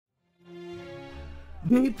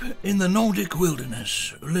Deep in the Nordic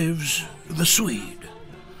wilderness lives the Swede,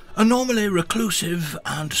 a normally reclusive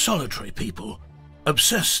and solitary people,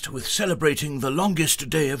 obsessed with celebrating the longest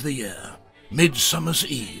day of the year, Midsummer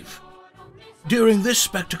Eve. During this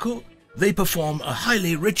spectacle, they perform a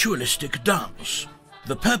highly ritualistic dance,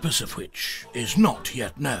 the purpose of which is not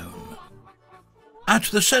yet known. At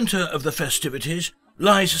the centre of the festivities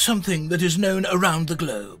lies something that is known around the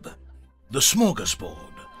globe, the smorgasbord,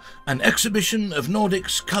 an exhibition of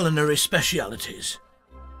Nordic's culinary specialities.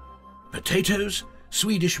 Potatoes,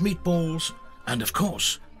 Swedish meatballs, and of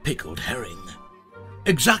course, pickled herring.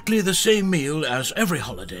 Exactly the same meal as every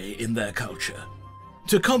holiday in their culture.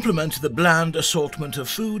 To complement the bland assortment of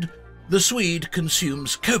food, the Swede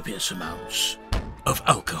consumes copious amounts of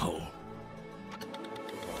alcohol.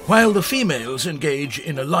 While the females engage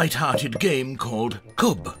in a light-hearted game called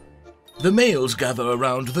kubb, the males gather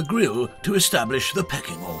around the grill to establish the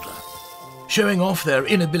pecking order. Showing off their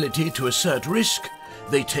inability to assert risk,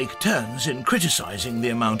 they take turns in criticizing the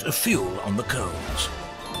amount of fuel on the coals.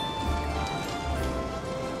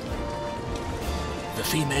 The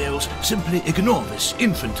females simply ignore this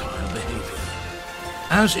infantile behavior.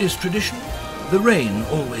 As is tradition, the rain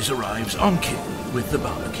always arrives on cue with the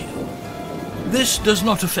barbecue. This does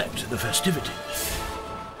not affect the festivities.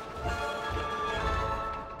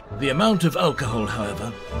 The amount of alcohol,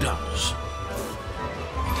 however, does.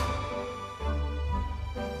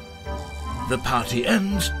 The party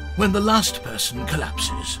ends when the last person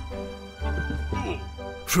collapses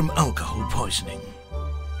from alcohol poisoning.